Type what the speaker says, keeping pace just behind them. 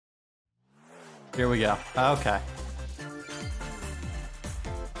Here we go. Okay.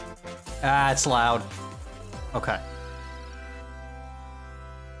 Ah, it's loud. Okay.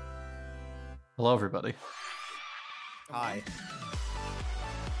 Hello, everybody. Hi.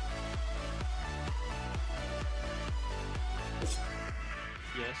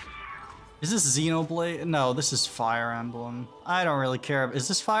 Yes. Is this Xenoblade? No, this is Fire Emblem. I don't really care. Is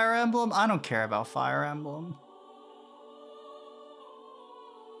this Fire Emblem? I don't care about Fire Emblem.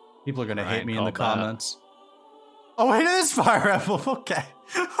 People are gonna hate me in the comments. Oh wait, it is Fire Emblem. Okay.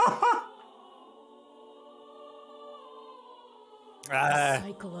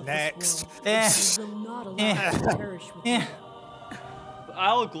 Next.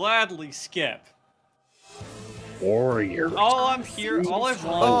 I'll gladly skip. Warriors. All I'm here, all I've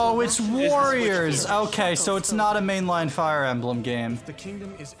wanted. Oh, it's Warriors. Okay, so it's not a mainline Fire Emblem game, The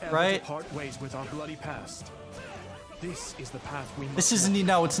kingdom is ever right? to part ways with our bloody past. This is the path we must This isn't.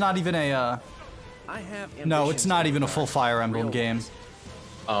 No, it's not even a. No, it's not even a full Fire Emblem game.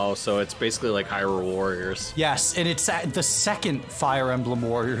 Oh, so it's basically like Hyrule Warriors. Yes, and it's the second Fire Emblem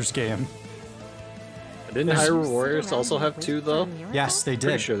Warriors game. Didn't Hyrule Warriors also have 2 though? Yes, they did.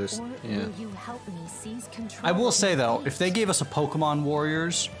 Pretty sure there's. Yeah. I will say though, if they gave us a Pokemon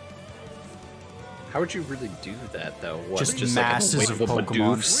Warriors, How would you really do that though? What, just like masses a of wave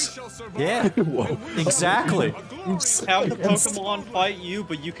Pokemon. Madoofs? Yeah, Whoa. exactly. Have the Pokemon fight you,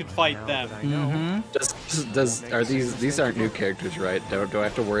 but you can fight them. Are these aren't new characters, right? Do I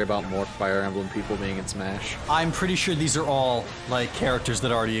have to worry about more Fire Emblem people being in Smash? I'm pretty sure these are all like characters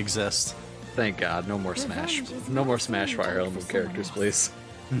that already exist. Thank God, no more Smash. No more Smash Fire Emblem characters, please.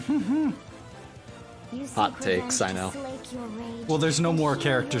 Hot takes, I know. Well, there's no more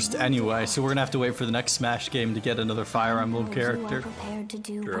characters anyway, so we're gonna have to wait for the next Smash game to get another Fire Emblem character.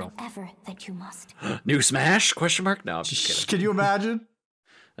 True. New Smash? Question mark? No, I'm just kidding. Can you imagine?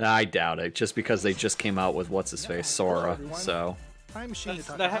 I doubt it, just because they just came out with what's-his-face, Sora, so...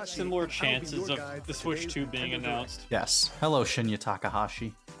 That has similar chances of the Switch 2 being announced. Yes. Hello, Shinya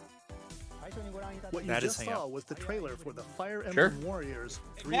Takahashi. What you just saw was the trailer for the Fire Emblem Warriors.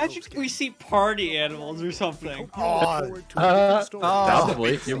 Imagine we see party animals or something. Probably.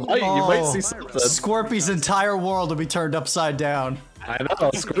 You might see something. Scorpy's entire world will be turned upside down. I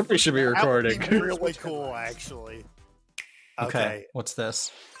know, Scorpy should be recording. That would be really cool, actually. Okay, what's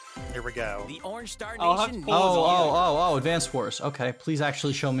this? Here we go. The Orange Star I'll have to Nation. pull it Oh, Advance Wars. Okay, please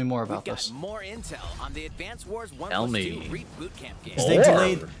actually show me more about Got this. more intel on the Advance Wars 1+2 Tell me. reboot camp game. 'Cause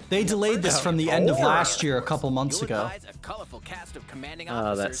they delayed this from the end of last year a couple months You'll ago. advise a colorful cast of commanding Oh,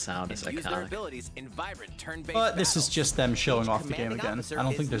 officers that sound is and use their iconic. abilities in vibrant turn-based But this is battles. just them showing Each off the game commanding again. officer I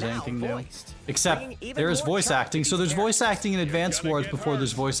don't is think there's now anything new. voiced, Except bringing even there is more voice charm to acting, so these there's voice characters. acting in Advance Wars before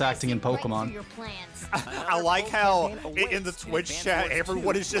there's voice acting in Pokemon. I like how in the Twitch chat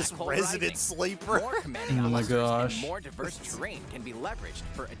everyone is just resident sleeper. Oh my gosh. More diverse terrain can be leveraged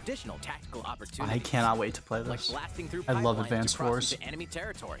for additional tactical opportunities. I cannot wait to play Like this. blasting through I love pipelines Advance to cross Wars. into enemy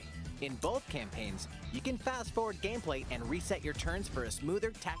territory. In both campaigns, you can fast forward gameplay and reset your turns for a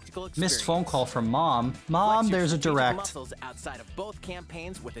smoother tactical experience. Missed phone call from Mom. Mom, Flex your there's a strategic direct. muscles outside of both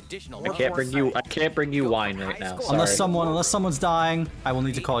campaigns with additional I can't bring you wine right now. Sorry. Unless someone's dying, I will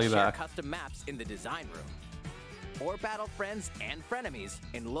need to call you Share back. custom maps in the design room. Or battle friends and frenemies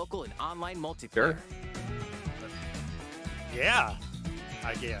in local and online multiplayer. Sure. Yeah,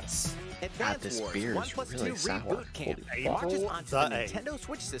 I guess. Advance this Wars beer is 1+2 really sour. Reboot Camp Holy fuck. launches onto The the 8th. Nintendo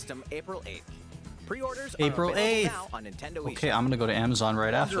Switch system April 8th. Pre-orders April are available 8th. now on Nintendo Okay, eShop. I'm gonna go to Amazon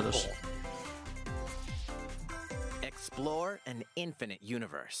right after this. Explore an infinite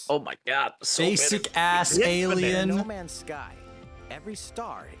universe. Oh my God. So Basic ass No alien. Man's Sky. Every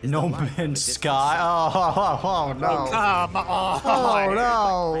star is No the light of a Man's distant Sky. sun. Oh no. Come on. Oh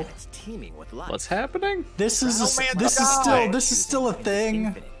no. Planets teeming with life. What's happening? This is Sky. this is still a thing.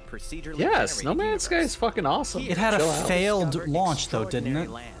 Infinite, procedurally Yes, No generated Man's Sky is fucking awesome. It had a Chill out. failed launch though, didn't it? Extraordinary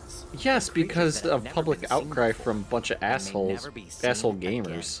lands. Yes, because Creatures that have of never public been seen outcry before, from a bunch of and may assholes, never be seen asshole again.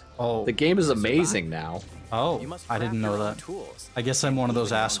 gamers. Oh. The game is amazing now. Oh, You must I craft didn't know your own that. tools. I guess I'm one of those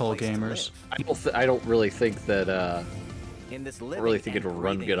Even asshole place to gamers. live. I don't really think that In this I living don't really think and it'll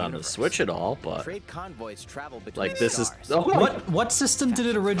run breathing good on the universe, Switch at all, but trade convoys travel between like this is stars. What system did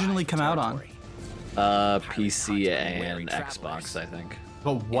it originally come out on? PC and Xbox, I think.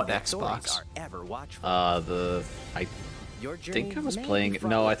 But what And the authorities Xbox? are ever watchful. I Your journey think I was may be playing. fraught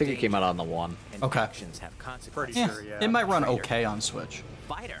No, I with think it came out danger, on the one. and Okay. actions have consequences. Pretty Yeah, sure, yeah. it might run okay on Switch.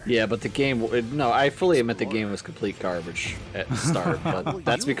 Fighter. Yeah, but the game. No, I fully admit the game was complete garbage at the start, but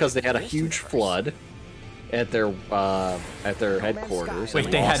that's because they had a huge flood, at their headquarters. Wait,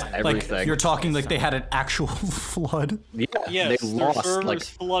 and they lost had everything. like you're talking like they had an actual flood. Yeah, Yes, they their lost servers like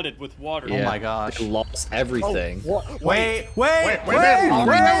flooded with water. Oh my gosh. they lost everything. Wait! wait,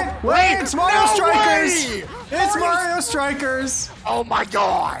 It's Mario No Strikers! way! It's Mario Strikers! Oh my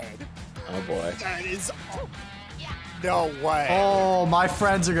god! Oh boy. That is. No way. Oh, my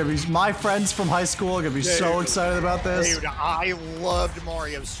friends from high school are gonna be so excited about this. Dude, I loved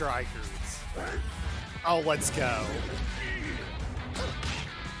Mario Strikers. Oh, let's go.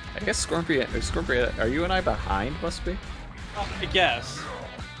 I guess Scorpion, are you and I behind? Must be. I guess.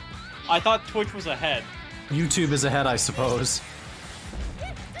 I thought Twitch was ahead. YouTube is ahead, I suppose.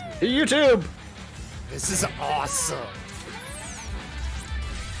 YouTube. This is awesome.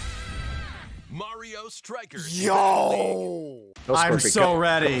 Mario Strikers. Yo! No, I'm Scorpion, so go.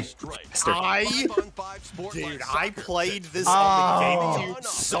 ready. Dude, I played this on the GameCube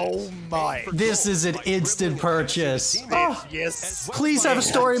so much. This is an instant purchase. Yes. Please have a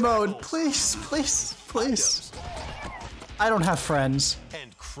story mode. Please, please, please. I don't have friends.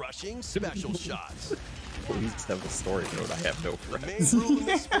 And crushing special shots. Please have a story mode. I have no The friends. main rule in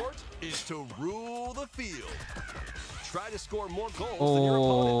this sport is to rule the field. Try to score more goals than your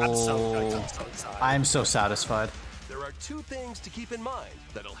opponent. I'm so excited. I'm so satisfied. There are two things to keep in mind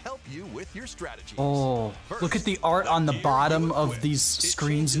that'll help you with your strategies. Oh, First, look at the art on the gear bottom you of equip. these It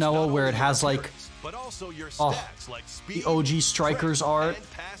screens, changes Noah, not where only it has your like turns, but also your stats like speed, the OG Strikers strength, art.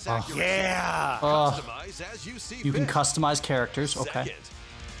 and pass Oh. accuracy. Yeah. Customize as you see You can fit. customize characters. Okay. Second,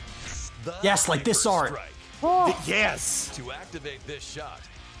 the Yes, like this hyper art. strike. Yes. To activate this shot,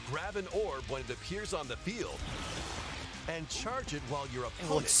 grab an orb when it appears on the field and charge it while your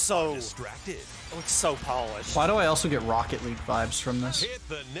opponent looks so- is distracted. It looks so polished. Why do I also get Rocket League vibes from this? Hit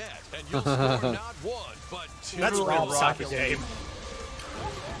the net and you'll score not one, but two. That's real soccer game.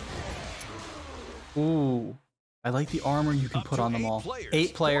 Ooh. I like the armor you can put on them all.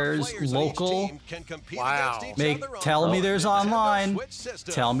 8 players, local. Wow. Tell me there's online.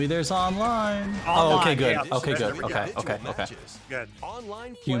 Tell me there's online. Oh, okay, good. yeah. Okay, good. There we Okay, go. okay, okay. Good.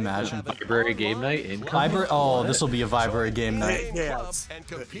 Online Can you imagine? Library game night incoming. Oh, this will be a Vibrary game night. Yes.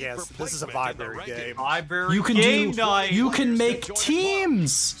 Yes, this is a vibrary game. Library You can game do. night. You can make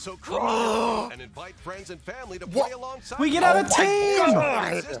teams. So come and invite friends and family to play alongside. We can have a team.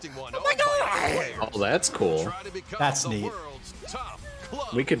 Oh my god! Oh, that's cool. That's neat.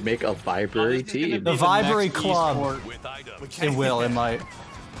 We could make a library team. The Vibrary Club. It will. It might.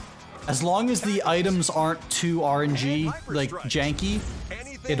 As long as the items aren't too RNG, like janky,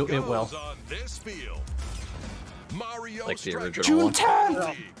 it will. Like the original June one.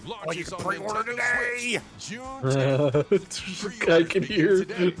 10th. Oh, you can pre-order today. I can hear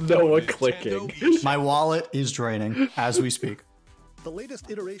Noah clicking. My wallet is draining as we speak. The latest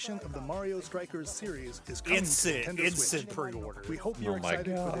iteration of the Mario Strikers series is coming to Nintendo Instant Switch. pre-order. We hope you're Oh my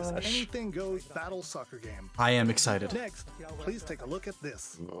excited for this gosh. anything goes battle soccer game. I am excited. Next, please take a look at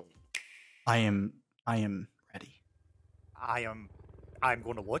this. I am ready. I'm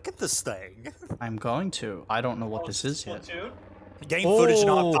going to look at this thing. I'm going to. I don't know what this is yet. Game footage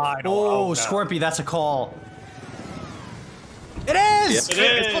not final. Oh, no. Scorpy, that's a call. It is! It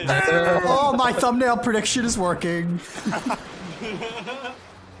is. Oh, my thumbnail prediction is working.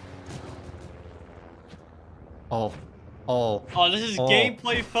 Oh. Oh. Oh, this is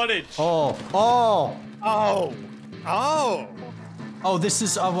gameplay footage. Oh. Oh, this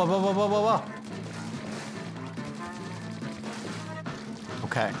is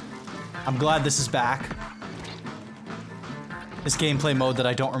Okay. I'm glad this is back. This gameplay mode that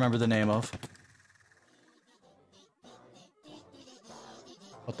I don't remember the name of.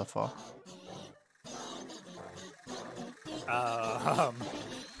 What the fuck?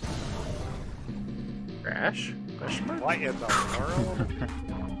 Crash? What in the world?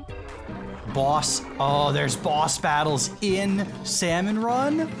 Boss. Oh, there's boss battles in Salmon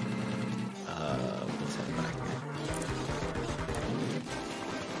Run? What's happening?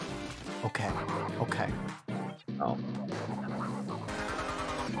 Okay. Oh.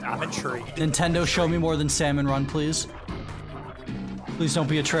 I'm intrigued. Nintendo, show me more than Salmon Run, please. Please don't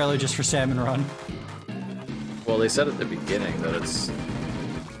be a trailer just for Salmon Run. Well, they said at the beginning that it's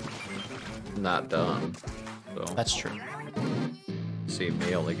not done. So, That's true. see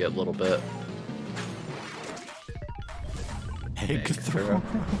me only get a little bit. Egg throw.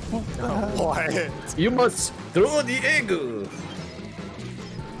 What? You must throw the egg!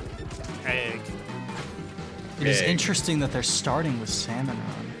 Egg. It is Egg. interesting that they're starting with Salmon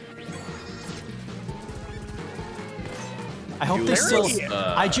Run. I hope they still.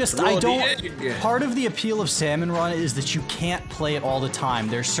 I don't. Part of the appeal of Salmon Run is that you can't play it all the time.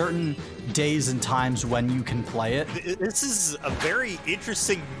 There's certain days and times when you can play it. This is a very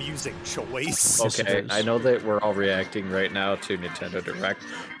interesting music choice. Okay, I know that we're all reacting right now to Nintendo Direct,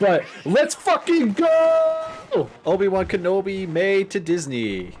 but let's fucking go! Obi-Wan Kenobi May to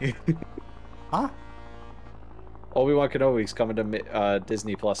Disney. Huh? Obi-Wan Kenobi's coming to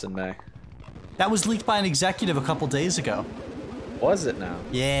Disney Plus in May. That was leaked by an executive a couple days ago. Was it now?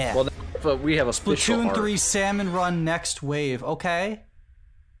 Yeah. Well, but we have a Splatoon 3 Salmon Run next wave. Okay.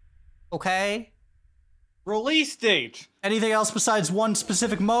 Okay. Release date. Anything else besides one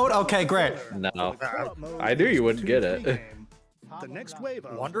specific mode? Okay, great. No. I knew you wouldn't get it. The next wave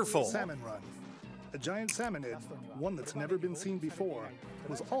of Wonderful. Salmon Run. A giant salmonid, one that's never been seen before,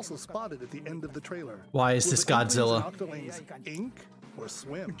 was also spotted at the end of the trailer. Why is this Godzilla? Ink or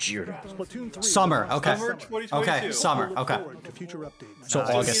swim? Splatoon 3 Summer, okay. Summer 2022. Okay, summer, okay. To future updates. So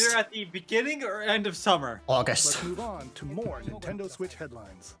August. Either at the beginning or end of summer. August. Let's move on to more Nintendo Switch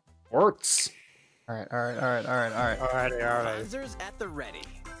headlines. Works. Alright. Sponsors at the ready.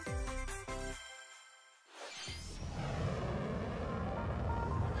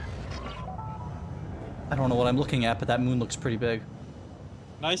 I don't know what I'm looking at, but that moon looks pretty big.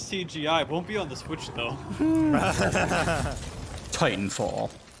 Nice CGI. Won't be on the Switch though. Titanfall.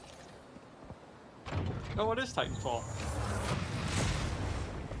 Oh, what is Titanfall?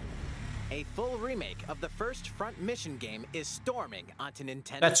 A full remake of the first Front Mission game is storming onto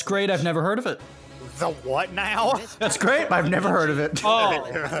Nintendo. That's great, I've never heard of it. The what now? That's great, I've never heard of it. Oh.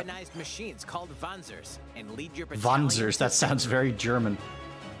 Weaponized machines called Wanzers and lead your battalion. Wanzers, that sounds very German.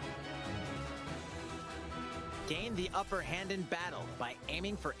 Gain the upper hand in battle by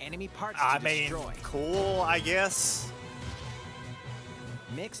aiming for enemy parts to destroy. Cool, I guess.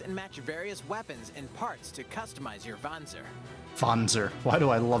 Mix and match various weapons and parts to customize your Wanzer. Wanzer. Why do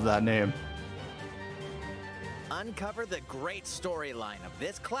I love that name? Uncover the great storyline of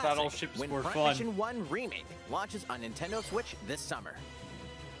this classic Battleships when were Front fun. Mission 1 Remake launches on Nintendo Switch this summer.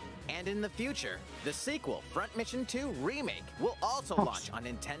 And in the future, the sequel, Front Mission 2 Remake, will also launch on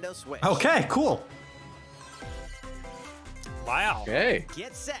Nintendo Switch. Okay, cool. Wow. Okay.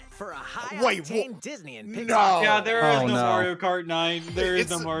 Get set for a Wait, high-octane Disney and Pixar. No. Yeah, there is Oh, no no. Mario Kart 9. There is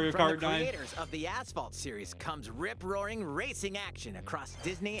no It's- Mario From Kart the 9. creators of the Asphalt series comes rip-roaring racing action across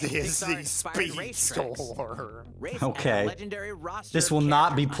Disney and Disney Pixar-inspired race tracks. Speedstore. Race Okay. at a legendary roster This of will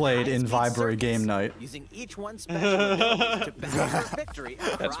not be characters on played in high-speed Vibrary circuits, Game Night. using each one's special abilities to battle for victory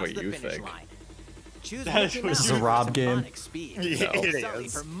across what the you finish think. line. Choose That is Mickey what Mouse This is a for Rob game. sonic speed. Yeah, it Sully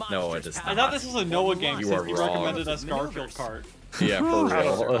is. for No, monstrous it is I power. thought this was a Noah game You since are he wrong. recommended us Garfield Kart. Yeah, for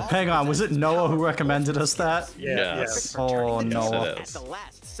real. Hang on, was it Noah who recommended us that? Yes. Oh, Turning the Noah. table Yes, it At is. the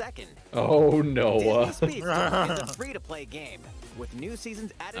last second. Oh, Noah. Disney Speedstorm is a free-to-play game with new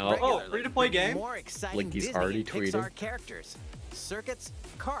seasons added Oh. regularly. Oh, free-to-play with game? More exciting Linky's Disney already and Pixar tweeted. characters, circuits,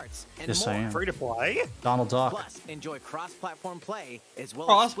 carts, and Yes, more. I am. Free to play? Donald Duck. Plus, enjoy cross-platform play as well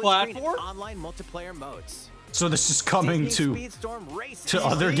as Cross-platform? split-screen and online multiplayer modes. So this is coming Disney to... Speedstorm Racing to is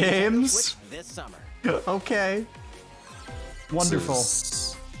other released on the games? Switch this summer. Okay. Wonderful.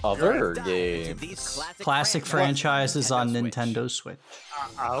 Other Dive into game. these Classic franchises on Switch. Nintendo Switch.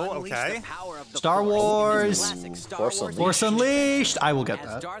 Oh, Unleash okay. the power of the Star Force in Wars. this classic Star Force Wars Force Unleashed! I will get As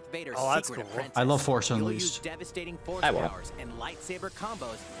that. Darth Vader's Oh, that's secret cool. apprentice, I love Force you'll Unleashed. use devastating force I will. powers and lightsaber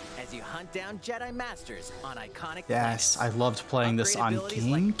combos as you hunt down Jedi Masters on iconic Yes, I planets. loved playing this Upgrade on abilities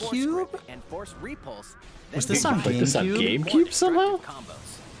like Force GameCube? Grip and Force Repulse, Was then this on combine This on GameCube? more GameCube somehow? destructive combos.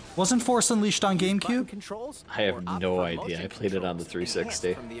 Wasn't Force Unleashed on Button GameCube? controls I have or opt no for idea. motion I played it on the controls 360.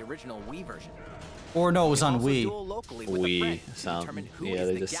 enhanced from the original Wii version. Or no, it was on Also Wii. duel locally with a Wii friend to sound. determine who Yeah, is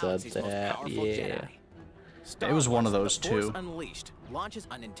they the just said galaxy's most that. powerful Yeah. Jedi. Star It was one of Wars: those The Force two. Unleashed launches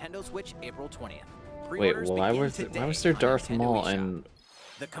on Nintendo Switch April 20th. Wait, Pre-orders well, why begin was today why was there on Darth Nintendo Maul eShop. and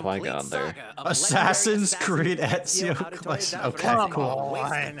The complete Qui-Gon there? saga of Assassin's legendary Creed Ezio Ezio Auditore Collection. Davide Okay, Come cool.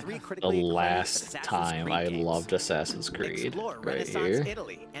 on. the three the critically acclaimed last Assassin's time Creed I games. loved Assassin's Creed? Explore Right Renaissance here.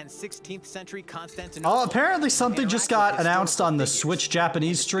 Italy and 16th century Constantinople. Oh, apparently something just got announced on the Switch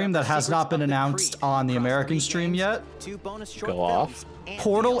Japanese stream that has not been announced on the American stream yet. Two bonus short Go off. films and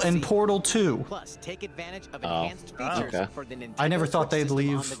Portal and DLC. Portal 2. Plus, take advantage of Oh, enhanced features okay. for the Nintendo I never thought Switch they'd system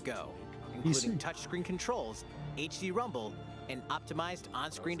leave on the go, including PC. touchscreen controls, HD Rumble, and optimized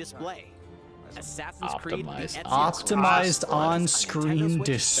on-screen display. Assassin's Creed: The Optimized. Ezio Optimized Collection on on-screen Nintendo Switch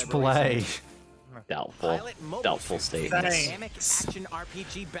display. February 17th. Doubtful. Pilot mobile Doubtful suit, statements. dynamic action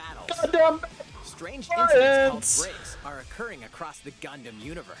RPG battles. Gundam! Strange Science! incidents called breaks are occurring across the Gundam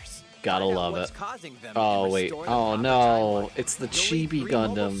universe. Gotta Find out love what's it. causing them Oh and wait. restore the Oh proper no. timeline. It's the You'll lead chibi 3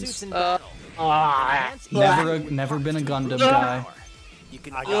 mobile suits Gundams. in battle, Never been a Gundam guy. You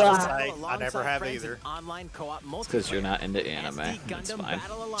can I gotta also say, battle I never alongside have friends in either. Online co-op multiplayer. Because you're not into anime. SD It's Gundam fine.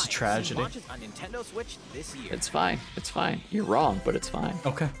 Battle It's a Alliance tragedy. launches on Nintendo Switch this year. It's fine. It's fine. You're wrong, but it's fine.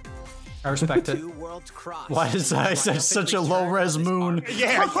 Okay. I respect it. Two worlds cross. Why is that such a low-res moon?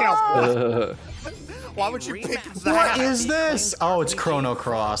 Yeah, yeah. Why would you pick that? What is this? Oh, it's Chrono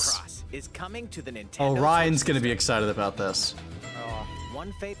Cross. Is coming to the Nintendo Oh, Ryan's Switch gonna be system. excited about this.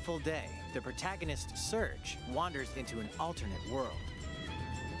 One fateful day, the protagonist Surge wanders into an alternate world.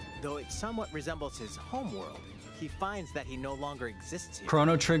 Though it somewhat resembles his home world, he finds that he no longer exists here.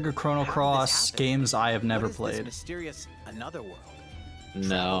 Chrono Trigger, Chrono How did this Cross, happen? games I have never What is this played. mysterious another world?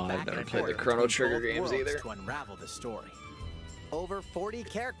 No, Back I've never and played the forth Chrono between Trigger both games worlds either. To unravel the story. Over 40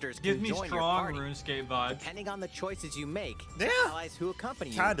 characters Gives can me join your strong party. RuneScape vibes. Depending on the choices you make, Yeah. the allies who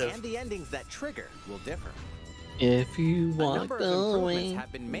accompany you, Kind of. and the endings that trigger will differ. If you A want number of the improvements way,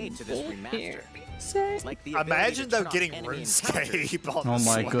 have been made to this remaster. Like the Imagine ability to though turn off getting enemy RuneScape on Oh the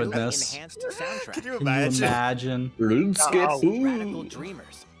my Switch. goodness. enhanced soundtrack. Can you Can you imagine? imagine? RuneScape. Radical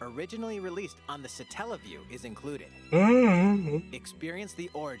Dreamers, originally released on the Satellaview, is included. Experience the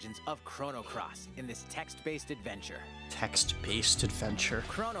origins of Chrono Cross in this text-based adventure. Text-based adventure.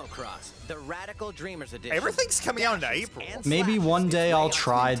 Chrono Cross, the Radical Dreamers edition. Everything's coming out in Dashes April. and Maybe slashes one its day way I'll onto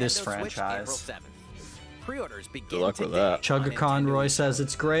try Nintendo this Switch franchise. April 7th. Pre-orders begin Good luck with today that. on Chugga Nintendo Conroy Wii. says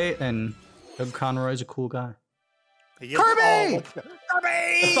it's great, and Chugga Conroy's a cool guy. He is- Kirby! Oh,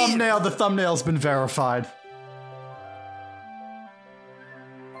 Kirby! The thumbnail's been verified.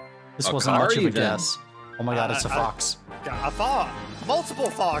 This A wasn't car much of a even. guess. Oh my god, it's a fox. I thought multiple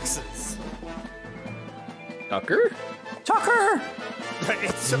foxes. Tucker? Tucker!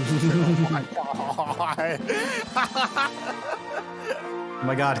 It's oh my god. Oh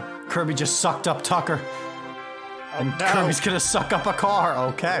my god, Kirby just sucked up Tucker. And no. Kirby's gonna suck up a car.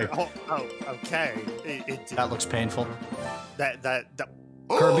 Okay. Oh, okay. It That looks painful. that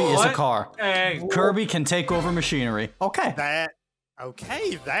Kirby is a What? car. Hey. Kirby can take over machinery. Okay. that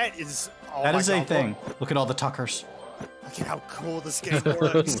okay. That is. Oh That my is a God, thing. Look at all the Tuckers. Look at how cool this game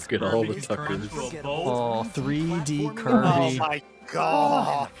looks. Look at all the Kirby's turned Tuckers. to a boat. Oh, 3D Oh Kirby. my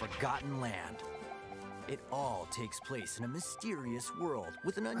god. Forgotten Land. It all takes place in a mysterious world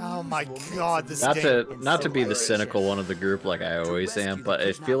with an unusual Oh my mix God, of this Not game to is not to so be the good. cynical one of the group like I always am, but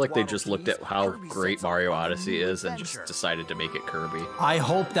I feel like they just looked at how great Mario Odyssey is and just decided to make it Kirby. I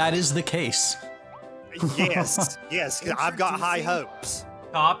hope that is the case. Yes, yes. 'Cause I've got high hopes.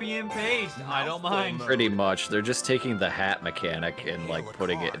 Copy and paste. I don't mind. Pretty much, they're just taking the hat mechanic and like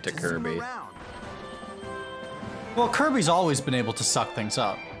putting it into Kirby. Well, Kirby's always been able to suck things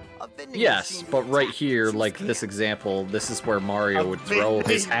up. Yes, but right here, like this example, this is where Mario would throw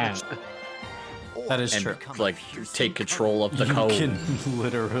his hat That is and true. like take control of the You cone. can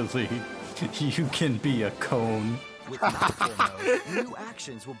literally, you can be a cone. With Martell mode, new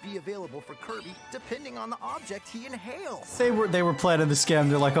actions will be available for Kirby depending on the object he inhales. They were planning the scam.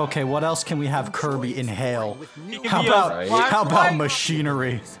 They're like, okay, what else can we have Kirby inhale? New How be a about Right. how about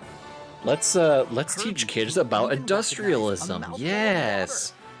machinery? Let's teach kids about industrialism.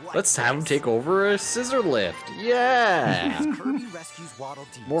 Yes. Let's have them take over a scissor lift. Yeah. Kirby rescues Waddle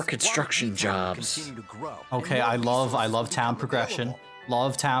Dee. More construction Waddle Dee Town jobs. continue to grow, Okay, and I more love resources town become progression. available.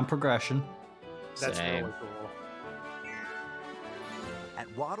 Love town progression. That's Same. really cool.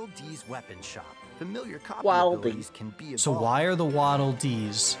 At Waddle Dee's weapon shop, familiar copy Waddle Dee. abilities can be evolved. So why are the Waddle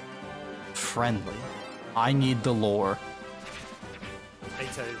Dees friendly? I need the lore. Me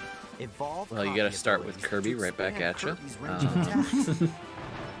too. Evolve Well, you copy gotta start with abilities Kirby to right back expand at ya. Kirby's range of attacks.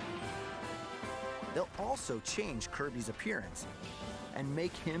 They'll also change Kirby's appearance and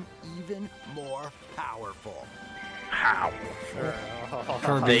make him even more powerful.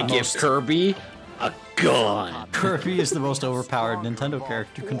 Kirby, They the give most- Kirby a gun. Kirby is the most overpowered Nintendo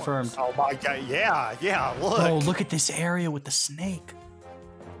character confirmed. Oh my god, yeah, look. Oh, look at this area with the snake.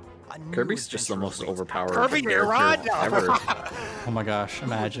 A new Kirby's just the adventure most awaits overpowered Kirby, you're character right. ever. Oh my gosh,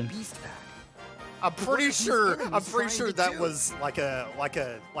 imagine. Beast Pack. I'm pretty sure enemies trying to that do? was like a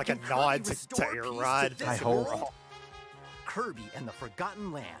Can nod Kirby to restore Air peace to Ride. this I hope. world? Kirby and the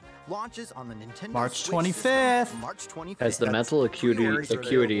Forgotten Land launches on the Nintendo March Switch 25th. system March 25th. Has the mental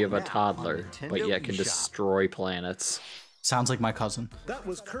acuity of a toddler, Nintendo but yet can eShop. destroy planets. Sounds like my cousin. That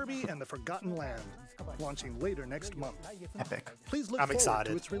was Kirby and the Forgotten Land, launching later next month. Epic. Please look I'm forward excited.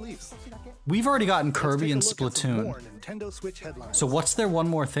 to its release. We've already gotten Let's Kirby take a and look at some Splatoon. more Nintendo Switch headlines. So what's their one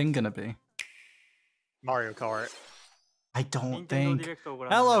more thing gonna be? Mario Kart. I don't think.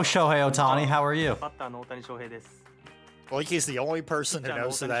 Hello, Shohei Otani. How are you? Linky's the only person who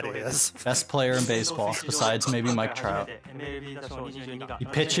knows who that is. Best player in baseball, besides maybe Mike Trout. He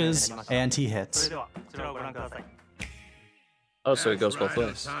pitches and he hits. Oh, so it goes both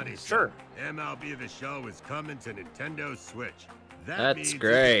ways. Sure. MLB The Show is coming to Nintendo Switch. That's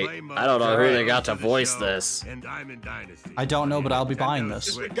great. I don't know who they got to voice this. I don't know, but I'll be buying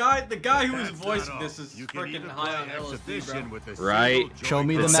this. The guy who is voicing this is freaking high on LSD, bro. Right? Show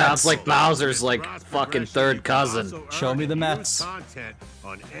me the Mets. Sounds like Bowser's like fucking third cousin. Show me the Mets.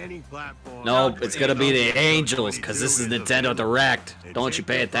 Nope, it's gonna be the Angels, because this is Nintendo Direct. Don't you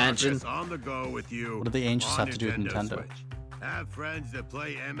pay attention? What do the Angels have to do with Nintendo? Have friends that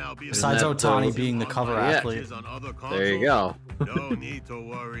play MLB. Besides Ohtani being the cover athlete. There you go. No need to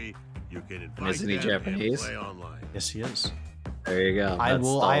worry. You can invite Isn't he them Japanese? and play online. Yes, he is. There you go.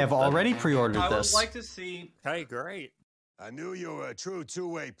 I have already pre-ordered I would this. like to see. Hey, great. I knew you were a true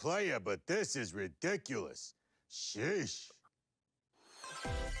two-way player, but this is ridiculous. Sheesh.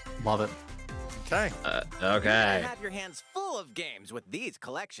 Love it. Okay. Okay. Have your hands full of games with these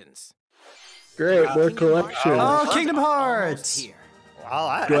collections. Great, more collection. Oh, Kingdom Hearts!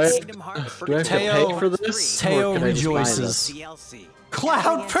 Well, Do I Kingdom Hearts have to pay for this? Teo or can I just buy rejoices. this? DLC.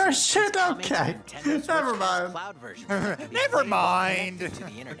 Cloud version? Okay. Never mind. Cloud version. Never mind. To the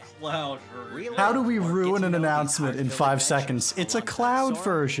internet. Cloud. How do we ruin an announcement in 5 seconds? It's a cloud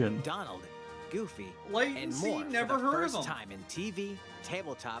version. Donald, Goofy, and Latency, more never for the heard of first them. time in TV,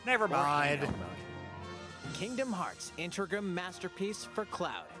 tabletop, Never or mind. handheld mode. Kingdom Hearts Integrum Masterpiece for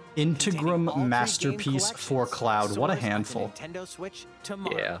Cloud. Integrum Containing all 3 game Masterpiece for collections. Cloud. What a Sourced handful. onto Nintendo Switch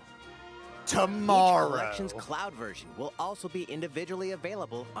tomorrow. Yeah. Each Tomorrow. collection's cloud version will also be individually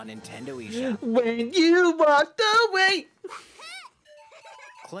available on Nintendo eShop. When you walked away.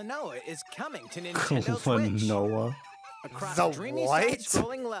 Klonoa is coming to Nintendo Switch. Klonoa. Across The dreamy what?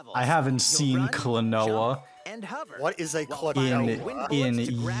 side-scrolling levels, I haven't you'll seen run, Klonoa jump, and hover. What is a while firing Klonoa? wind bullets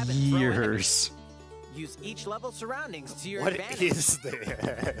to in grab and throw enemies. years. Use each level's surroundings to your What advantage. is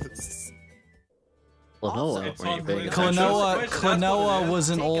this? Klonoa. It's Were you on paying Nintendo attention? Klonoa, Switch, that's what it Klonoa is. was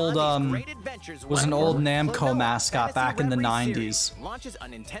an Take old on these great adventures was an one old at a time. Namco Klonoa mascot Fantasy back in the Red Race 90s. Series launches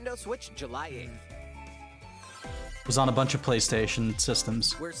on Nintendo Switch July 8th. Was on a bunch of PlayStation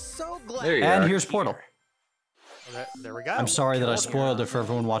systems. We're so glad. There you And are. here's Portal. There we go. I'm sorry that I spoiled it for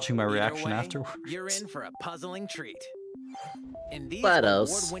everyone watching my Either reaction way, afterwards. You're in for a puzzling treat. In these Platos.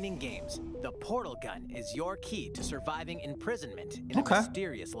 award-winning games, the portal gun is your key to surviving imprisonment in Okay. a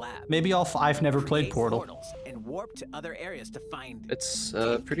mysterious lab. Maybe I've never played Create Portal. portals and warp to other areas to find. It's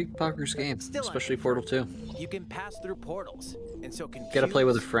a pretty bonkers game, Still especially Portal 2. You can pass through portals, and so can Gotta play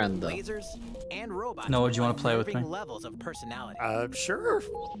with a cubes, friend, though. lasers, and robots. Noah, do you wanna with play with me? unnerving levels of personality. Sure.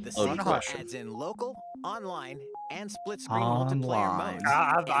 The Oh, sequel question. adds in local, online, and split-screen multiplayer Online. modes.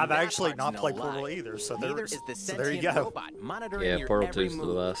 I've And that actually part's not no played lie. Portal either, so Neither is the there you sentient go. robot monitoring Yeah, your Portal every 2's the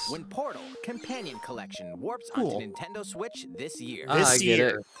move. best. When Portal Companion Collection warps Cool. onto Nintendo Switch this year. Ah, I get year.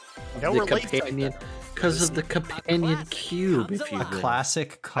 it. No The release date, companion, though. because of the companion classic cube, comes if you alive. will.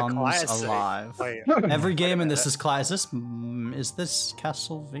 Classic comes Classic. alive. Wait. Every game in this is class. Is this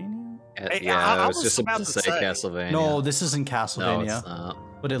Castlevania? Hey, Yeah, I I was was just about about to to say say. Castlevania. No, this isn't No, Castlevania. it's not.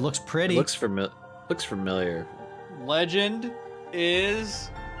 But it looks pretty. Looks familiar. Legend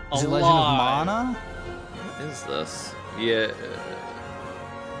is Is it alive. Legend of Mana? What is this? Yeah.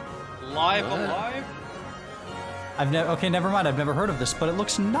 Live What? alive? Okay, never mind. I've never heard of this, but it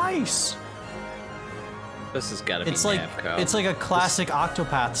looks nice. This has got to be It's like Namco. a classic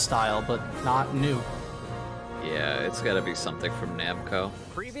Octopath style, but not new. Yeah, it's got to be something from Namco.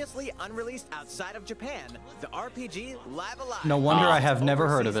 Previously unreleased outside of Japan, the RPG Live Alive. No wonder I have never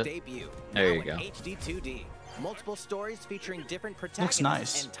heard of Overseas it. Debut, There now you in go. HD 2D. Multiple stories featuring different protagonists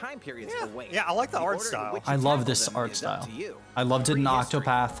nice. and time periods Yeah, await. yeah, I like the art order in style. which I you love tackle this them art is up style. to you. I loved it in Prehistory,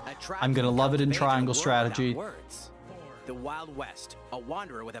 Octopath. a tribe I'm gonna can love it in cultivate a Triangle world Strategy. without words. The Wild West, a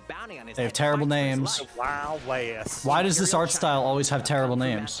wanderer with a bounty on his They have head terrible fights for his names. life. Wow, West. Why does this Imperial art style China, always have a terrible kung fu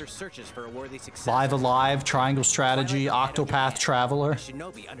names? master searches for a worthy successor. Live Alive, Triangle Strategy, Twilight of the Head Octopath of Traveler. A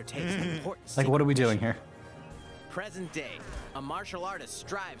shinobi undertakes an important Like, what are we secret doing mission. here? Present day, a martial artist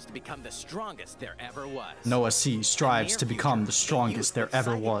strives to become the strongest there ever was. Noah C. strives In to the near become future, the a strongest there youth with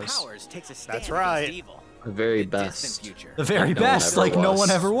ever psychic was. powers takes a stand That's against right. evil. The very The distant best. future. The very Like no one best, ever like no was.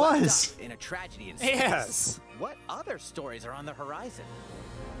 one ever Swept was. up in a tragedy in space. Yes. What other stories are on the horizon?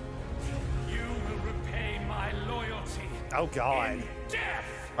 You will repay my loyalty. Oh God. In death.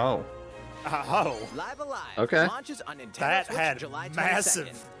 Oh. Oh, Live Alive Okay. launches on Nintendo that Switch had July 22nd.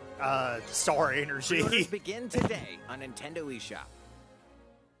 massive star energy. Pre-orders begin today on Nintendo eShop.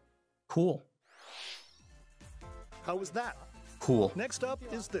 Cool. How was that? Cool. Next up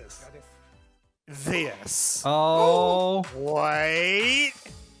is this. this. Oh. Wait.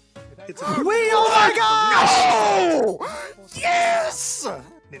 Oh my gosh! No! Yes!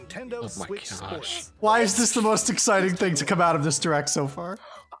 Nintendo Switch Sports. Why is this the most exciting thing to come out of this direct so far?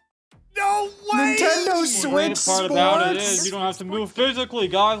 No way! Nintendo The Switch great part about it Sports! is you don't have to move physically,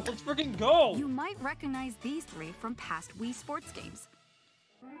 guys. Let's freaking go! You might recognize these three from past Wii Sports games.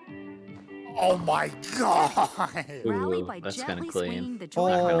 Oh my god! Rally by that's gently kinda clean. swinging the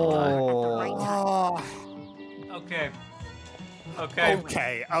Joy-Con controller at the right time. Okay. Okay.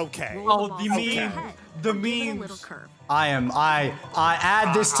 Okay, okay. Oh, the Okay. meme. The Give it a little memes. curve. I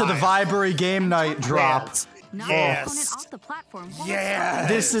add this to the Vibery game night drop. Knock Yes. the opponent off the platform while Yes.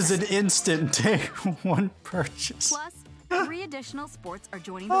 This is an instant take one purchase. Plus, 3 additional sports are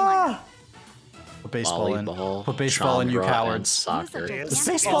joining the lineup. Put baseball in. Volleyball, Put baseball in, you Chambra, and cowards. soccer. Is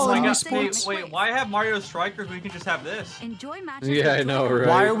baseball Oh in my new god, sports? wait, why have Mario Strikers when we can just have this? Enjoy matches Yeah, I with know, Joy-Con right?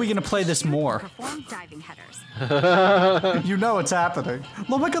 Why are we gonna play this more? Perform diving headers. You know it's happening.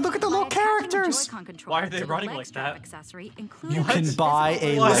 Oh my god, look at the little By attaching the characters! Joy-Con controller Why are they to the running leg like strap that? accessory included You with can buy a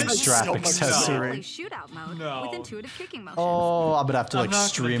visible leg buttons. strap So much accessory. Play shootout mode No. with intuitive kicking motions. Oh, I'm gonna have to I'm like not gonna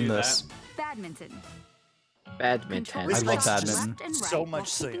stream do this. Badminton. Badminton. Control I love slides badminton. left and right So while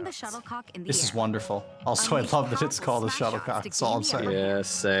much keeping the sense. shuttlecock in the This is air. wonderful. Also, I Unleash love that it's powerful called a smash shuttlecock. shots to That's all I'm gain the saying. Yeah,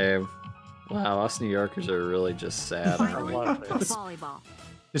 same. Wow, us New Yorkers are really just sad, aren't we? Volleyball.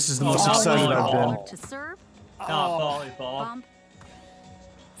 This is the most excited I've been. To serve, Not volleyball. bump,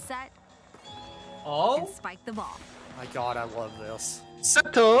 set, and Oh? spike the ball. My god, I love this.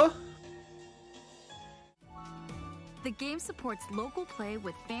 Seto! The game supports local play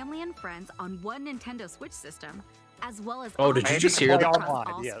with family and friends on one Nintendo Switch system, as well as Oh, did you online just hear play that? across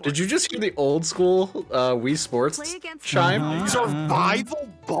all Yeah. sports. Did you just hear the old school Wii Sports Play against chime? Mhm. Survival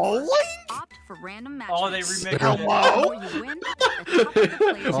bowling? Opt for random matches. Oh, they remixed The it. more you win, the tougher the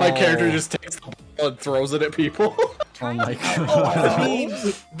players My Oh. character just takes the ball and throws it at people. Oh my The god.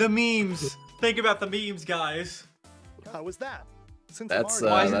 memes. The memes. Think about the memes, guys. How was that? Since That's I'm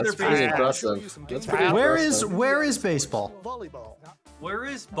already- there pretty baseball? impressive. That's pretty Where impressive. is baseball? Volleyball. Where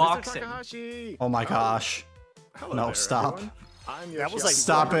is boxing? Oh my gosh. Hello No, there, stop. everyone. I'm That was like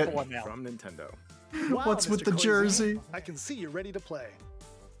Stop it. wonderful now. from Nintendo. Wow, What's with Mr. the Koizumi, jersey? I can see you're ready to play.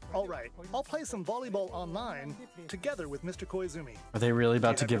 All right, I'll play some volleyball online together with Mr. Koizumi. Are they really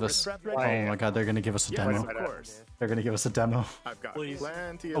about to Have give your us? wrist wrapped Oh ready? my god, they're gonna give us a Yes, demo. of course. They're gonna give us a demo. I've got Please.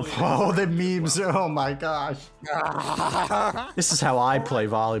 plenty of Oh, the memes! Oh my gosh. This is how I play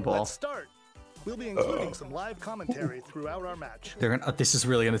volleyball. Let's start. We'll be including some live commentary throughout our match. They're gonna. This is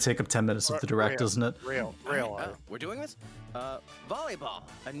really gonna take up 10 minutes of the direct, Real, isn't it? Real. We're doing this? Volleyball,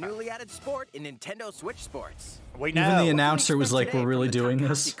 a newly added sport in Nintendo Switch Sports. We Even know. the announcer was like, Today "We're really from the doing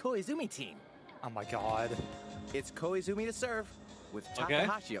Takahashi this." Koizumi team. Oh my god. It's Koizumi to serve, with Okay.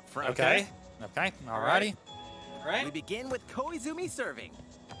 Takahashi up front. Okay. Okay. Alrighty. Right? We begin with Koizumi serving.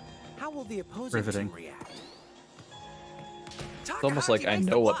 How will the opposing Riveting. team react? It's almost like I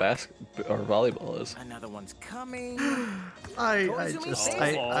know what or volleyball is. Another one's coming. I Wait a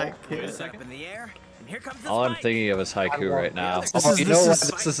can't. second. Up in the air, and here comes the All I'm spike. thinking of is haiku right now. This Oh, is- you this know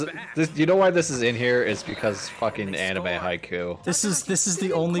is- what? You know why this is in here is because fucking anime haiku. This is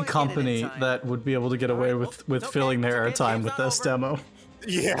the only company that would be able to get away with filling their airtime with this demo.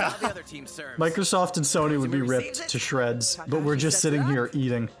 Yeah. Now the other team serves. Microsoft and Sony would be ripped to shreds, but we're just sitting here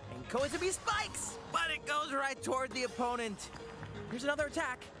eating. And Koizumi spikes, but it goes right toward the opponent. Here's another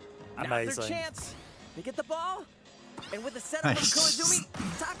attack. Now's their Amazing. chance. They get the ball, and with the setup from Koizumi,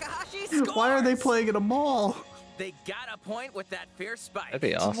 Takahashi scores. Why are they playing at a mall? They got a point with that fierce spike. That'd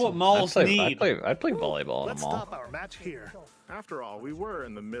be awesome. what malls need. I'd play volleyball in a Let's mall. stop our match here. After all, we were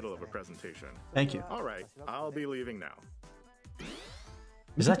in the middle of a presentation. Thank you. All right, I'll be leaving now.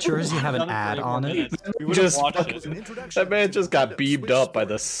 Does that jersey have an ad on it? We would have Just watched fucking- it. An introduction That man to just got Nintendo beamed Switch up by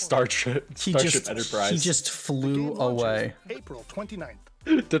the Sports. Starship He Enterprise. just The flew game launches away. April 29th.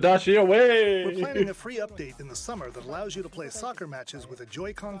 Tadashi We're away! planning a free update in the summer that allows you to play soccer matches with a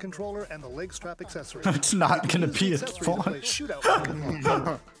Joy-Con controller and the leg strap accessory. It's not gonna Use be the at accessory to play launch. shootout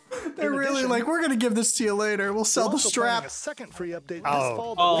Pokemon. They're In really addition, like, we're gonna give this to you later. We'll sell We're the also planning strap. a second free update this Oh.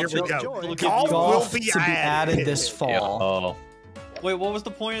 fall. Oh, that here will we go. enjoy. It'll give Golf you- will Golf be to be added this fall. Oh, Wait, what was the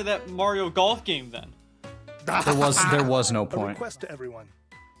point of that Mario Golf game then? There was no A point. request to everyone.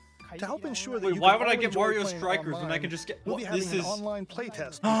 To help ensure that Wait, you why can would I all get enjoy Mario playing Strikers when I online, can just get? We'll be What, having this an is. online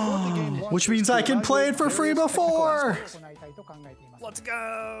playtest before the game launches Which means to I can play it for evaluate free various technical before. aspects. Let's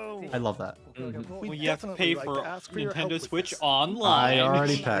go. I love that. We'd Well, you have to definitely pay like for to ask your help Nintendo with Switch this. Online. I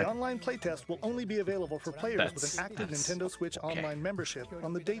already The paid. online playtest will only be available for players with an active Nintendo Switch Online membership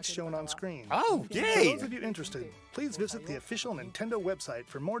on the dates shown on screen. Oh, For yay. those of you interested, please visit the official Nintendo website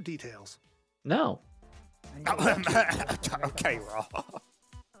for more details. No. Okay, Raw.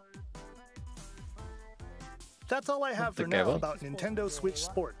 That's all I have for think I now will. about Nintendo Switch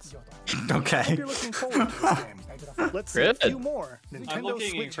Sports. Okay. Hope you're looking forward to this game. Let's see a Good. few more Nintendo I'm looking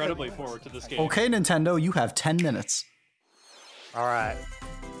Switch incredibly headlines. forward to this game. Okay, Nintendo, you have 10 minutes. All right.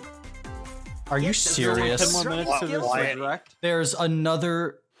 Are you 10 serious? more minutes to this What? direct. There's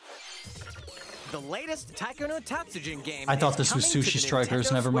another. The latest Taiko no Tatsujin game. I thought is this was coming to Sushi the Strikers,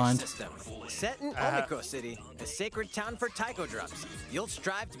 Nintendo never Switch mind. system. Set in Omiko City, the sacred town for taiko drums, you'll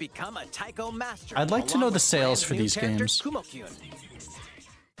strive to become a taiko master. I'd like to along know the with sales brand for new these character games. Kumo-kyun.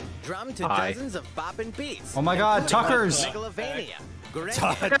 Drum to Hi. dozens of bopping beats. Oh my God, including Tuckers! Megalovania,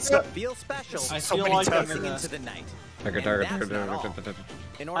 Tons. Gurenia, Feel Special, I So feel many like I'm Tuckers. in a, into the night. Target, And target, that's target, not all. target, target.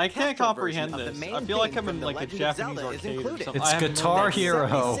 An I can't orchestral comprehend version of this. the I main feel like theme I'm from in The like a Legend of Japanese Zelda is arcade or included. something. It's I have no Guitar idea. Hero.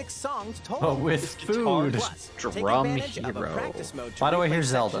 76 songs total. But with food. Plus, take Drum advantage of a Hero. practice mode to Why do I replay hear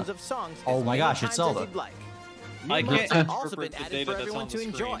Zelda? sections of songs Oh as my many gosh, it's times as Zelda. you'd like. I New modes can't have also been interpret the added data for that's everyone on to the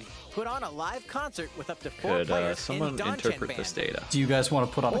enjoy. screen. Put on a live concert with up to 4 Could players someone in Danchan interpret Band. this data? Do you guys want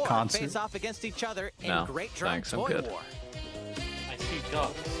to put on a Or concert? face off against each other in No, Great Drum thanks, I'm Toy good. War. I see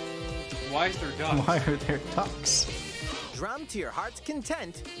ducks. Why is there ducks? Why are there ducks? Drum to your heart's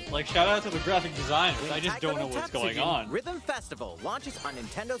content. Like, shout out to the graphic designers. when I just Taiko don't no know what's going Tatsujin on. Rhythm Festival launches on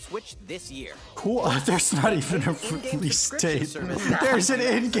Nintendo Switch this year. Cool. There's not even a In-game release subscription date. service There's an over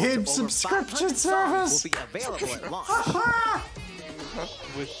in-game 500 subscription songs service. will be available at launch.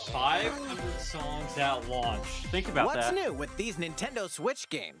 With 500 songs at launch. Think about What's that. new with these Nintendo Switch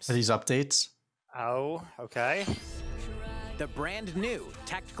games? Are these updates? Oh, okay. The brand new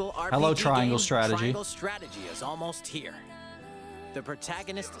tactical RPG Hello, Triangle game, Strategy. Triangle Strategy is almost here. The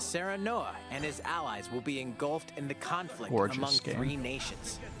protagonist Sarah Noah and his allies will be engulfed in the conflict Gorgeous among game. 3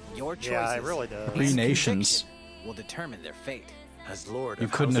 nations. Your choices Yeah, it really does. 3 and nations. conviction will determine their fate. As Lord You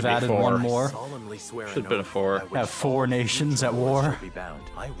of couldn't have House added Should be one 4. more. solemnly swear Should've been a 4. by which Have 4 all nations at future war. wars shall be bound.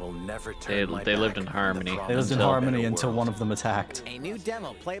 I will never turn my They lived back in on the harmony. They lived in promise of a harmony better until world. one of them attacked. A new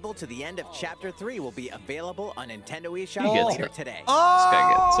demo playable to the end of Chapter 3 will be available on Nintendo eShop He gets later it. today. guy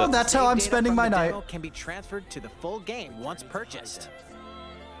gets Oh, it. that's how Save I'm data spending from my the night. demo can be transferred to the full game once purchased.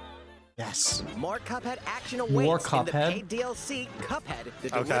 Yes. More Cuphead action More awaits in the Cuphead? paid DLC, Cuphead,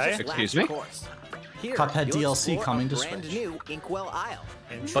 the Okay. delicious Excuse last me? course. Here, Cuphead you'll DLC explore coming a to brand Switch. new Inkwell Isle.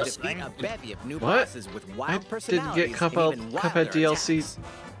 Interesting. Defeat a bevy of new What? bosses with I wild didn't personalities get and Cuphead, even Cuphead wilder DLC attacks.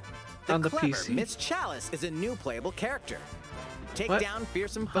 on the clever PC. Miss Chalice is a new playable character. Take What? down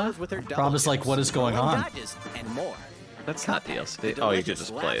fearsome foes with her double Rob is like, jumps, what is going rolling on? dodges, and more. That's not Cuphead, DLC. the Oh, you could delicious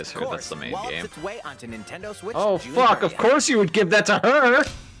just play as last her. That's course, the main wallops game. its way onto Nintendo Switch Oh June fuck! Of 30th. course you would give that to her.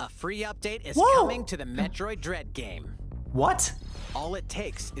 A free update is Whoa. coming to the Metroid Dread game. What? All it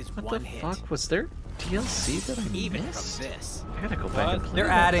takes is What one the hit. fuck was there DLC that I Even missed? from this, I gotta go back and play. They're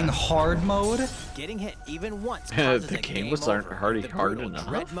that adding then. hard mode? getting hit even once The causes a game game was over hard with the hard brutal enough?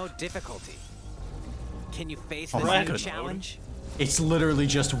 Dread mode difficulty. Can you face Oh this my new goodness. challenge? It's literally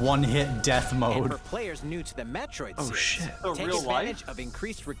just one-hit death And mode. for players new to the Metroid Oh series, shit! So take real advantage life? of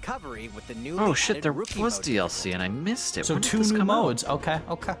increased recovery with the new Oh shit! There was DLC and I missed it. So When did 2 this new come out? modes. Okay,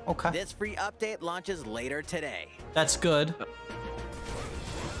 okay, okay. This free update launches later today. That's good.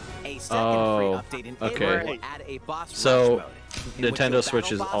 A second Oh, free update in okay. April will add a boss So, rush mode, in which you'll Nintendo Switch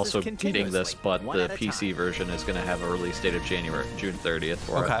battle is bosses also beating this, continuously, but one the at a PC time. version is going to have a release date of June 30th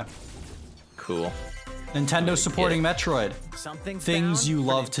for Okay. it. Cool. Nintendo supporting Metroid. Something's Things bound you for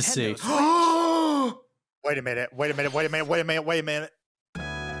love to see. Nintendo Switch. Wait a minute. Wait a minute. Wait a minute. Wait a minute. Wait a minute.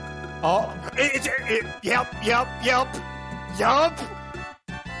 Oh, Yep.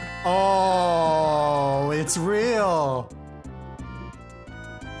 oh, it's real.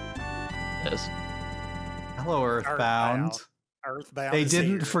 Yes. Hello, Earthbound. Earthbound. They is didn't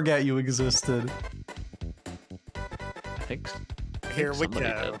here. forget you existed. I think. Here we somebody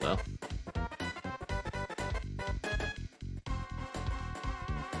go. did, though.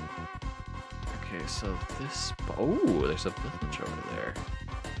 Okay, so this. Oh, there's a village over there.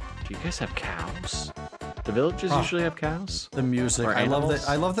 Do you guys have cows? The villages Oh. usually have cows. The music. Or I love animals? that.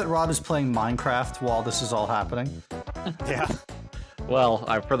 I love that Rod is playing Minecraft while this is all happening. Yeah. Well,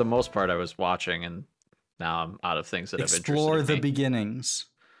 for the most part, I was watching, and now I'm out of things that have Explore interested the me. beginnings.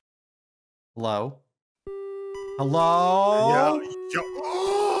 Hello. Hello.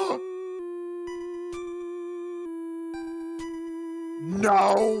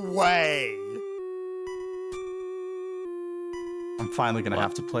 No way. I'm finally gonna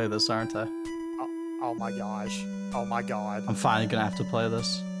have to play this, aren't I? Oh my gosh. Oh my god. I'm finally gonna have to play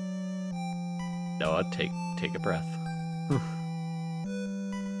this. Noah, take a breath.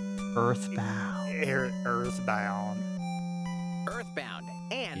 Earthbound. Earthbound. Earthbound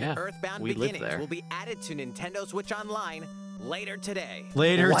and Yeah, Earthbound we live Beginnings there. will be added to Nintendo Switch Online later today.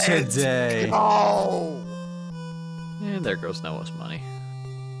 Later today. Oh. And there goes Noah's money.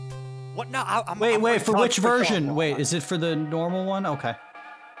 What? No, I'm Wait, for I'm which Switch version? Online. Wait, is it for the normal one? Okay.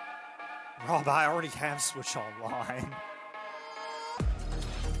 Rob, I already have Switch Online.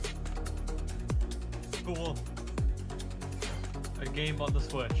 Cool. A game on the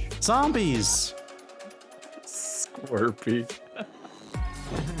Switch. Zombies. Scorpy.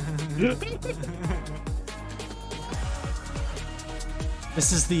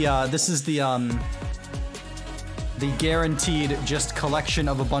 This is the guaranteed just collection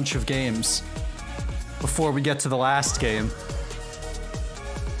of a bunch of games before we get to the last game.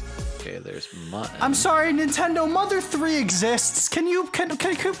 Okay, there's mutton. I'm sorry, Nintendo, Mother 3 exists. Can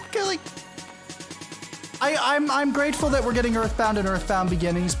like I'm grateful that we're getting Earthbound and Earthbound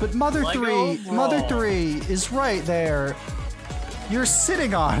Beginnings, but Mother 3 is right there. You're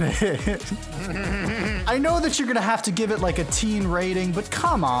sitting on it. I know that you're gonna have to give it like a teen rating, but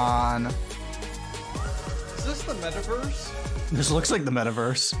come on. Is this the metaverse? This looks like the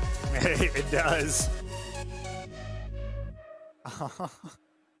metaverse. It does.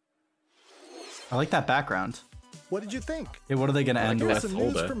 I like that background. What did you think? Hey, what are they gonna end Here's with? some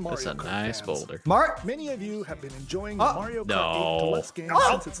news from That's a Mario Kart nice fans. boulder. Many of you have been enjoying the Mario Kart 8 Deluxe game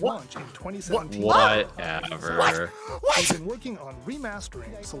since its launch in 2017. Whatever. We've been working on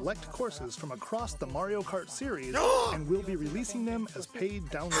remastering select courses from across the Mario Kart series, and we'll be releasing them as paid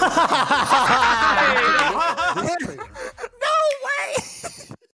downloads. This trailer.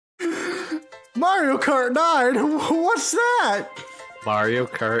 Mario Kart 9? What's that? Mario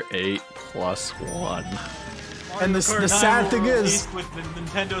Kart 8 +1. And the sad thing is, with the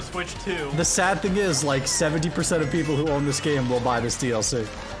Nintendo Switch 2. the sad thing is, like 70% of people who own this game will buy this DLC.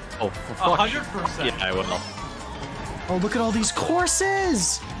 Oh, for fuck. 100%. Yeah, I will. Oh, look at all these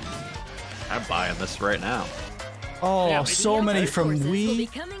courses! I'm buying this right now. Oh, so many from Will be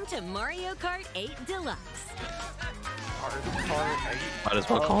Wii. coming to Mario Kart 8 Deluxe. Might as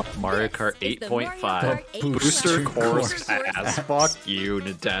well call it Mario Kart This is the 8.5. Mario Kart 8 Booster Deluxe. Course Pass. Fuck you,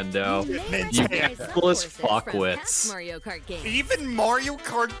 Nintendo. You may You recognize some coolest courses from past fuckwits. Mario Kart games. Even Mario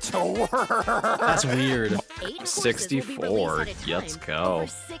Kart Tour. That's weird. 8 courses will be 64. released at a Let's time go. over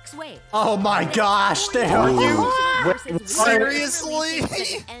 6 waves. Oh my gosh, they are Ooh. you. Courses Seriously? will be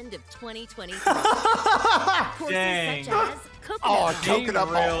released at the end of 2023. Courses Dang. such as Oh, Coconut Ball. Coconut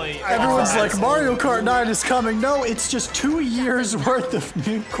Ball. Really? Everyone's like, Mario Kart 9 is coming. No, it's just 2 years worth of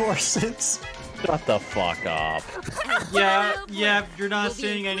new courses. Shut the fuck up. Yeah, you're not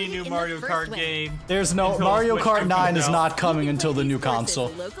seeing any new Mario Kart game. There's no until Mario Switch Kart 2 9 comes is out. not coming until the new Courses console.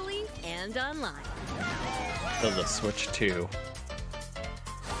 locally and online. To the Switch 2.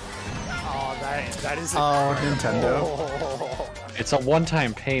 Oh, that is. Oh, Nintendo. Oh. It's a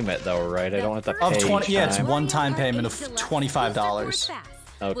one-time payment though, right? I don't have to pay Of each 20, yeah, it's time. one-time payment of $25.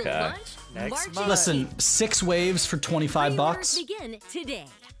 Okay. Next month. Listen, 6 waves for $25. Begin today.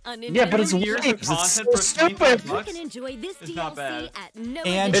 Yeah, but it's Years of waves. It's content so for $25 stupid. You can enjoy this It's not DLC bad. at no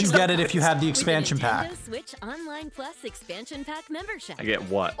And additional you get it cost if you have the with expansion Nintendo pack. Switch Online Plus expansion pack membership. I get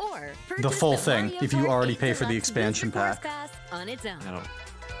what? Or The purchase full thing, Mario if you Kart already 8 pay for the Deluxe expansion Booster Course pack. Pass on its own. I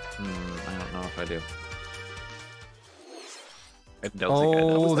don't know if I do. I don't think I Oh,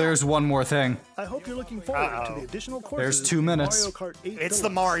 know. there's one more thing. I hope you're looking forward to the additional courses. There's 2 in minutes. Mario Kart 8 It's the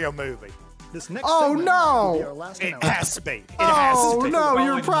Deluxe. Mario movie. This next Oh, segment no! will be our last It announcement. has to be. It has Oh to be. no, Oh,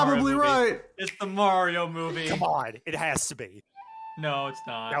 you're it's Mario probably movie. right. It's the Mario movie. Come on. It has to be. No, it's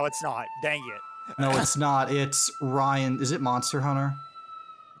not. No, it's not. Dang it. No, it's not. It's Ryan. Is it Monster Hunter?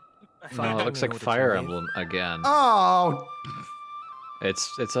 No, it looks like Fire Emblem again. Oh, It's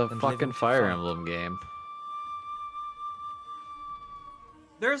a fucking Fire Emblem game.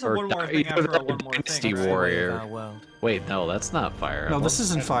 There's a Or one more Di- thing either after a that one more Dynasty thing. Warrior. Wait, no, that's not Fire Emblem. no, this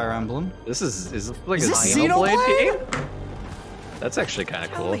isn't Fire Emblem. This is like Is a this Xenoblade Xenoblade? game? That's actually kind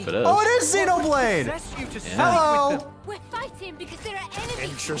of cool if it is. Oh, it is Xenoblade. Yeah. Hello. We're fighting because there are enemies.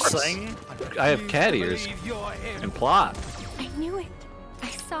 Interesting. I have cat ears and plot. I knew it. I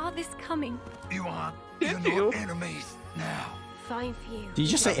saw this coming. You are Did you? enemies now. Fine for you. Did you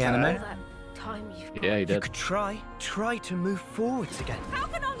just say anime? That time you've Yeah, he You did. could try to move forwards again.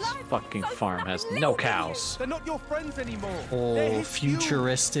 Fucking farm has no cows. They're not your friends anymore. Oh,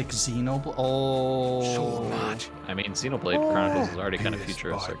 futuristic Xenoblade. Oh. I mean, Xenoblade Chronicles is already kind of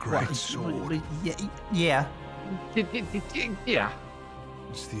futuristic. Yeah. Yeah.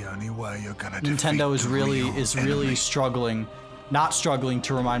 It's the only way you're gonna Nintendo is really struggling not struggling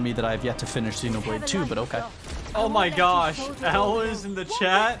to remind me that I've yet to finish Xenoblade 2, but okay. Oh my gosh, L is in the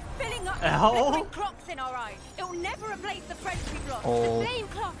chat. L? Clocks in our eyes. It'll never replace the friendship clock. Oh. The flame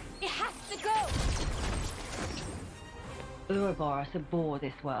clock. It has to go. Ouroboros abhor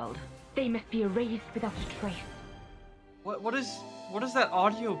this world. They must be erased without a trace. What is that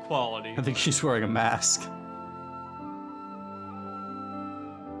audio quality? I think she's wearing a mask.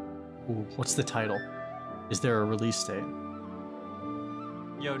 Ooh, what's the title? Is there a release date?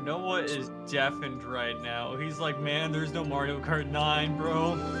 Yo, Noah is deafened right now. He's like, man, there's no Mario Kart 9,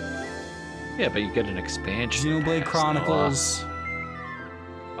 bro. Yeah, but you get an expansion. Xenoblade Chronicles.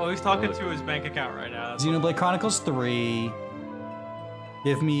 Oh, he's talking to his bank account right now. That's Xenoblade Chronicles 3.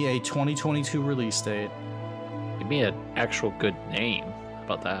 Give me a 2022 release date. Give me an actual good name. How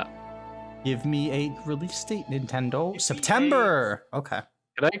about that? Give me a release date, Nintendo. September! Okay.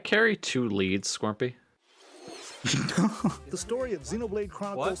 Could I carry 2 leads, Squirmpy? The story of Xenoblade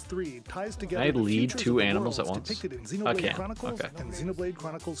Chronicles 3 ties together Can I the lead futures 2 of the animals at worlds once? depicted in I Xenoblade can. Chronicles Okay. and Xenoblade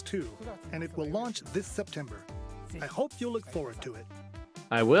Chronicles 2, and it will launch this September. I hope you'll look forward to it.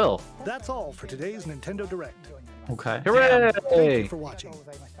 I will. That's all for today's Nintendo Direct. Okay. Hooray! Thank you for watching.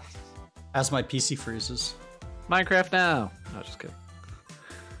 As my PC freezes. Minecraft now. No, just kidding.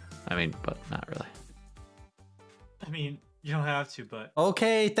 I mean, but not really. I mean, you don't have to, but...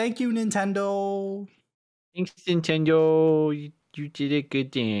 Okay, thank you, Nintendo. Thanks, Nintendo. You did a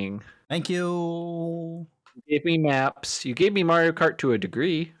good thing. Thank you. You gave me maps. You gave me Mario Kart to a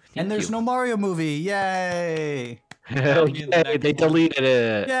degree. And there's no Mario movie. Yay. Hell yay, they deleted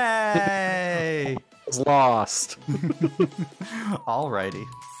it. Yay. It's lost. Alrighty.